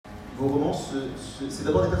vos romans, c'est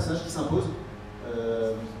d'abord des personnages qui s'imposent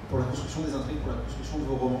pour la construction des intrigues, pour la construction de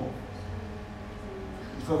vos romans.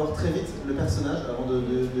 Il faut avoir très vite le personnage avant de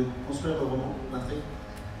construire le roman, l'intrigue.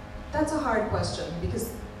 That's a hard question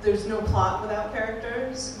because there's no plot without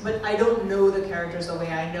characters, but I don't know the characters the way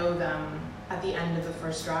I know them at the end of the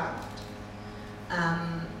first draft.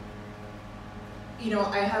 You know,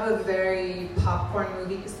 I have a very popcorn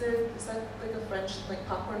movie. Is that like a French like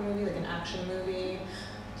popcorn movie, like an action movie?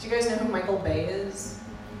 Do you guys know who Michael Bay is?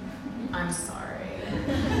 I'm sorry.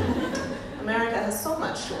 America has so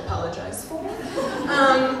much to apologize for.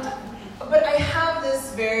 But I have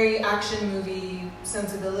this very action movie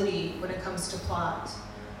sensibility when it comes to plot.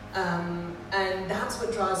 And that's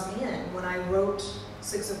what draws me in. When I wrote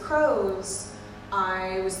Six of Crows,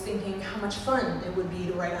 I was thinking how much fun it would be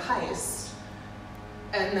to write a heist.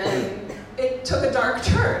 And then it took a dark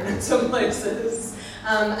turn in some places.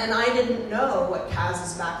 And I didn't know what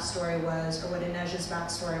Kaz's backstory was or what Inej's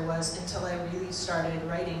backstory was until I really started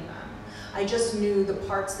writing them. I just knew the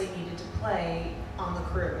parts they needed to play on the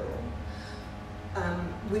crew.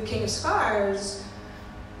 With King of Scars,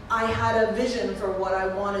 I had a vision for what I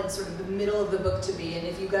wanted sort of the middle of the book to be, and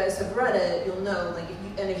if you guys have read it, you'll know,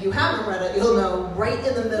 and if you haven't read it, you'll know right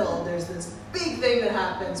in the middle there's this big thing that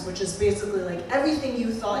happens, which is basically like everything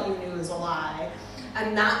you thought you knew is a lie.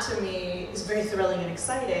 And that to me is very thrilling and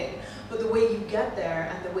exciting, but the way you get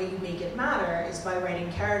there and the way you make it matter is by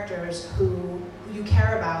writing characters who you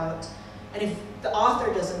care about, and if the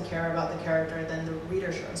author doesn't care about the character, then the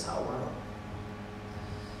reader sure as hell won't.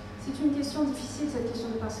 C'est une question difficile, cette question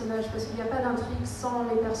des personnages, parce qu'il n'y a pas d'intrigue sans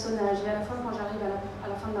les personnages. Et à la fois, quand j'arrive à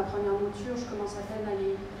la fin de ma première mouture, je commence à peine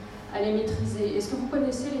à les maîtriser. Est-ce que vous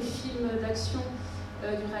connaissez les films d'action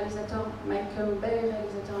du réalisateur Michael Bay,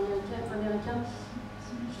 réalisateur américain?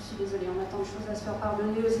 Je suis désolée, on a tant de choses à se faire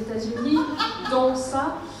pardonner aux États-Unis, dont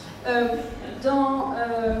ça. Dans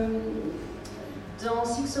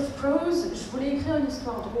Six of Crows, je voulais écrire une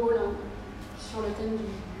histoire drôle sur le thème du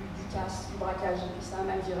casse, du braquage, et puis ça a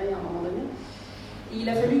mal viré à un moment donné. Et il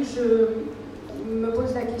a fallu que je me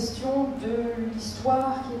pose la question de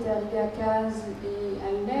l'histoire qui était arrivée à Kaz et à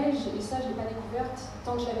Inej, et ça je n'ai pas découverte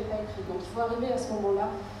tant que je ne l'avais pas écrit. Donc il faut arriver à ce moment-là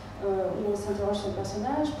où on s'interroge sur le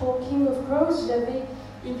personnage. Pour King of Crows, j'avais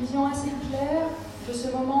une vision assez claire de ce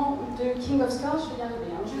moment de King of Scars. Je vais y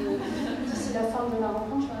arriver, d'ici la fin de la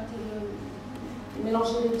rencontre, je vais arrêter de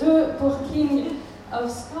mélanger les deux. Pour King of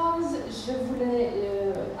Scars, je voulais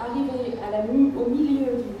arriver au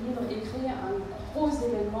milieu du livre et créer un gros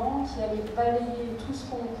événement qui allait balayer tout ce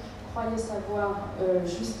qu'on croyait savoir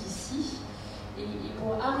jusqu'ici. Et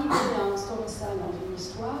pour arriver à instaurer ça dans une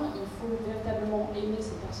histoire, il faut véritablement aimer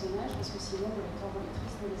ces personnages, parce que sinon, le lecteur ou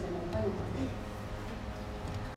lectrice ne les aime pas non plus.